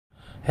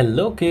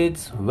Hello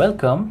kids,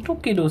 welcome to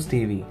Kiddos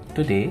TV.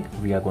 Today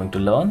we are going to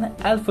learn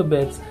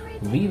alphabets.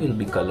 We will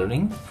be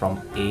coloring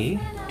from A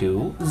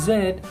to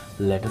Z.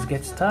 Let us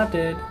get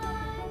started.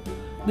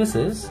 This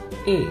is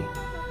A.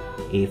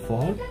 A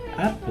for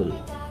apple.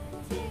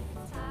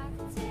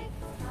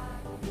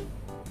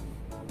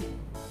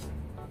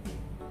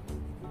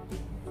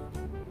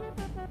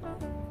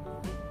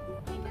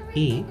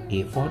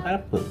 A for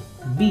apple.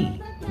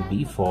 B.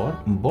 B for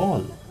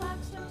ball.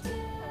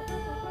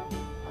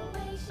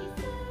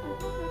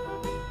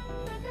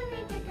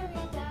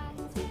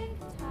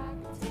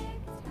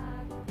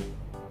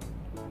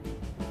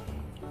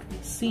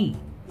 C.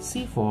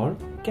 C for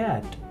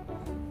cat.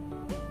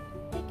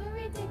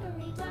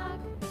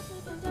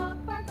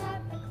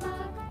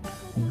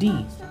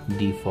 D.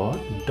 D for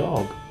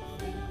dog.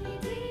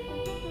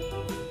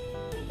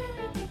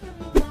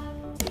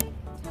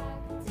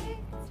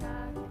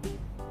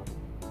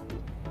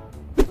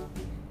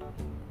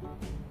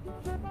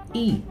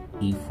 E.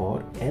 E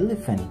for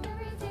elephant.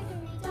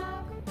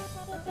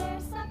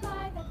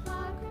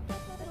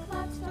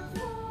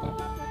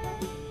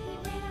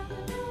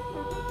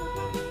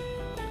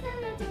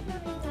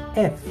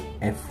 F.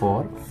 F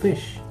for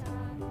fish.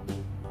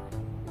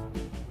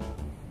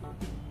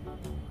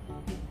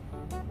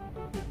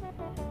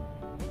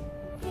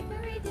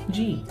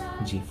 G.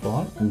 G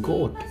for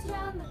goat.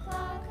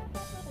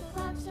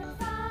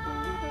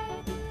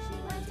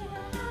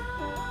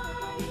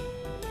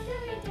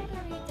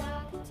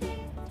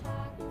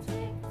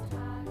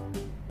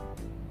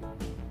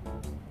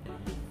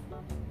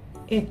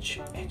 H.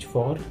 H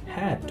for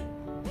hat.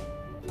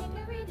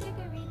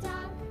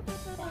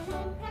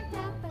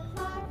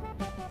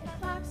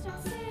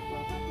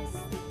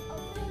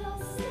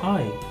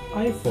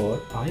 I for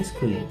ice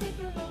cream.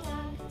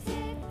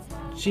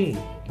 J.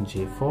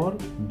 J for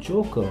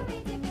joker.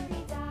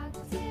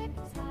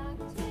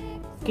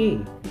 K.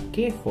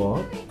 K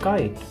for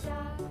kite.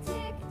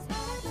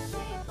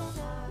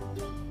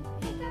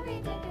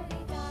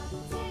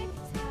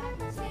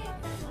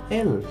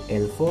 L.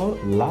 L for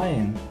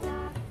lion.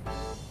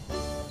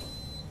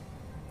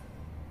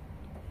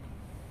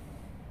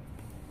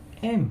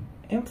 M.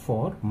 M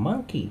for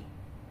monkey.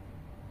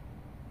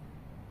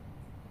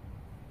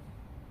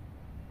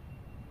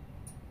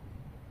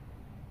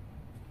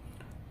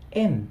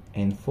 N.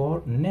 N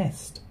for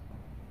nest.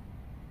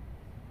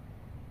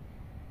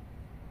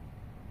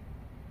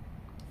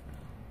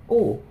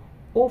 O.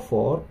 O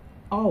for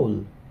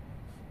owl.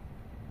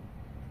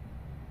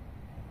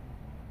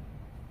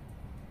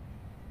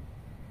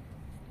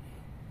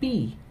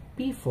 P.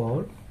 P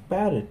for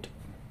parrot.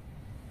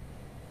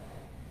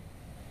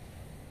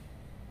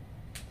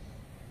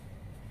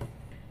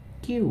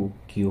 Q.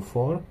 Q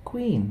for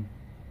queen.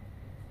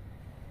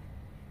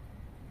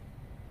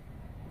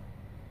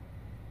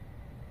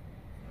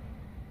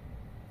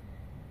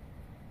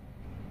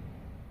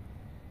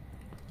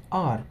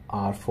 R.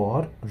 R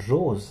for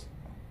rose.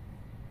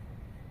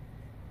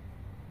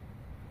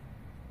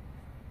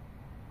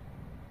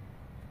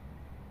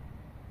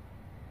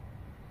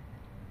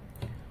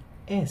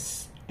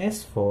 S.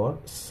 S for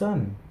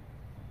sun.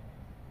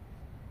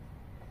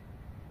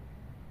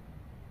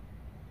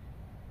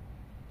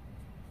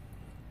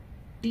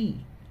 T.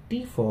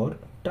 T for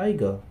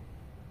tiger.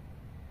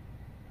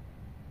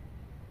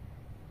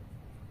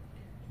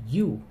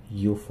 U.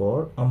 U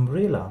for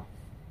umbrella.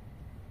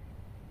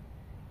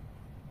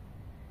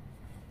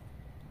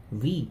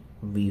 V.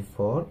 V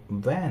for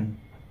van.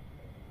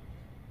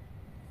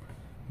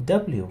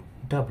 W.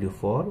 W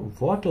for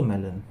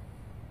watermelon.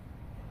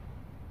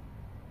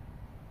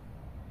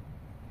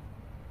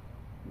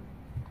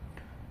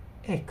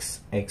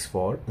 X. X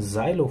for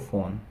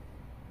xylophone.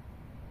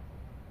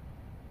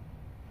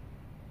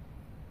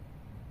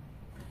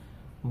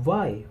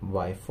 Y.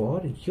 Y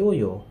for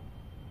yo-yo.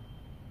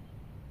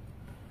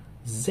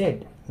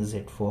 Z.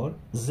 Z for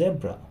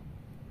zebra.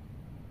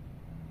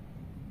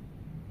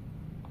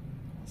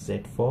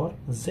 Z for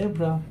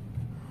zebra.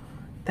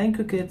 Thank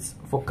you kids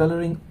for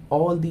coloring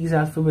all these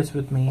alphabets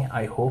with me.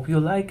 I hope you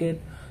like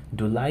it.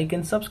 Do like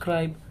and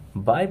subscribe.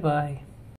 Bye bye.